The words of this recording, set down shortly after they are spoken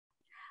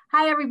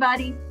Hi,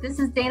 everybody. This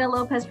is Dana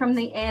Lopez from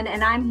the Inn,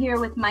 and I'm here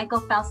with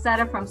Michael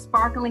Falsetta from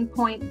Sparkling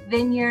Pointe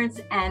Vineyards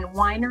and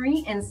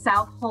Winery in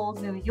South Hole,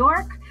 New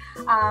York.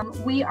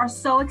 We are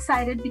so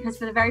excited because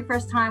for the very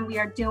first time we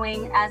are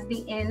doing, as the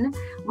Inn,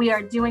 we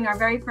are doing our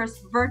very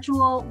first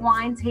virtual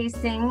wine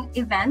tasting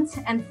event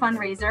and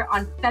fundraiser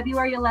on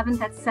February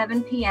 11th at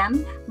 7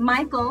 p.m.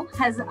 Michael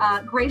has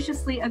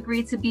graciously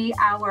agreed to be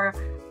our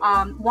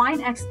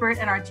wine expert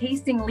and our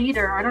tasting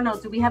leader. I don't know,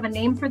 do we have a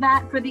name for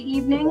that for the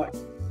evening?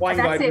 Wine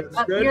guy. That's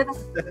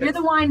it. You're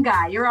the wine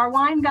guy. You're our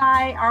wine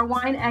guy, our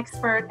wine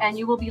expert, and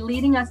you will be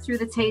leading us through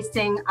the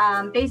tasting.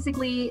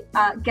 Basically,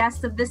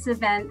 guests of this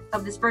event,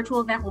 of this virtual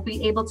event, will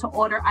be able to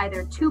order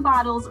either 2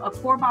 bottles of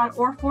 4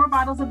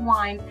 bottles of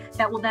wine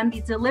that will then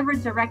be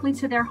delivered directly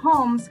to their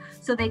homes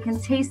so they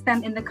can taste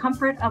them in the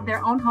comfort of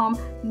their own home.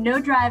 No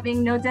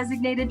driving, no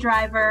designated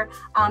driver,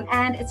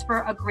 and it's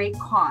for a great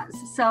cause.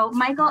 So,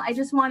 Michael, I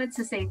just wanted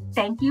to say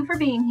thank you for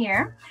being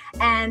here,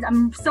 and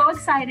I'm so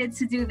excited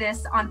to do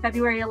this on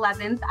February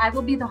 11th. I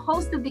will be the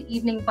host of the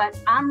evening, but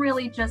I'm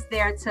really just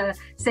there to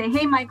say,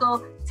 hey,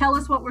 Michael, tell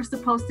us what we're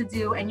supposed to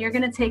do, and you're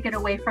going to take it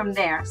away from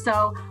there.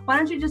 So why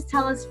don't you just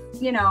tell us,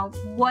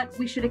 what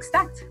we should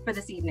expect for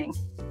this evening?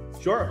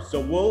 Sure. So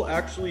we'll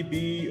actually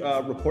be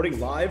reporting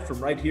live from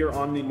right here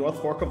on the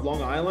North Fork of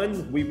Long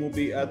Island. We will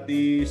be at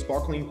the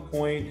Sparkling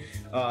Pointe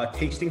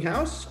Tasting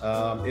House.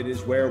 It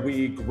is where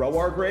we grow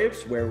our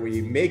grapes, where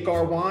we make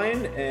our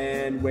wine,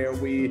 and where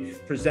we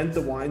present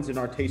the wines in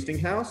our tasting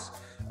house.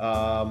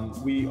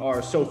 We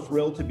are so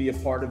thrilled to be a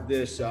part of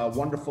this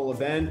wonderful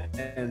event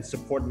and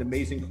support an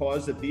amazing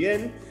cause at the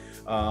Inn.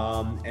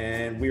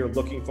 And we are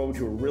looking forward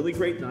to a really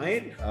great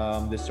night.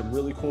 There's some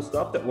really cool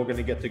stuff that we're going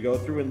to get to go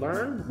through and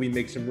learn. We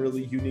make some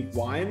really unique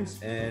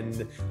wines,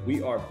 and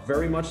we are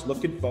very much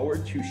looking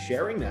forward to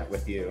sharing that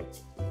with you.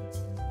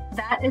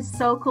 That is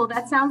so cool.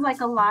 That sounds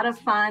like a lot of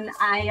fun.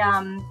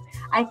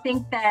 I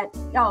think that,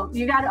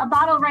 you got a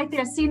bottle right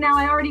there. See, now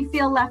I already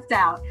feel left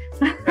out.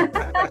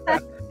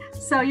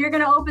 So you're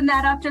going to open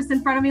that up just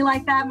in front of me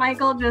like that,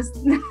 Michael? Just.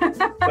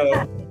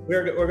 So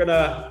we're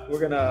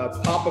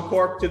gonna pop a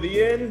cork to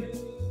the Inn,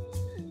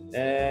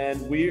 and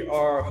we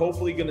are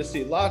hopefully going to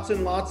see lots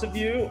and lots of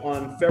you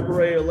on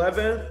February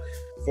 11th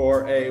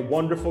for a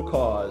wonderful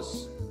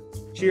cause.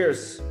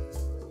 Cheers.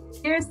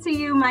 Cheers to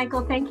you,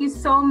 Michael. Thank you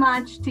so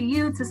much. To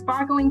you, to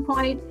Sparkling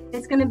Pointe.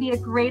 It's going to be a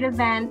great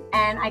event,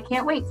 and I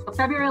can't wait. So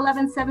February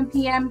 11th, 7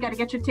 p.m. Got to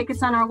get your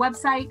tickets on our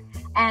website,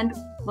 and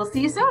we'll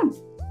see you soon.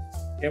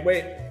 Can't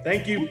wait.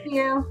 Thank you. Thank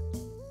you.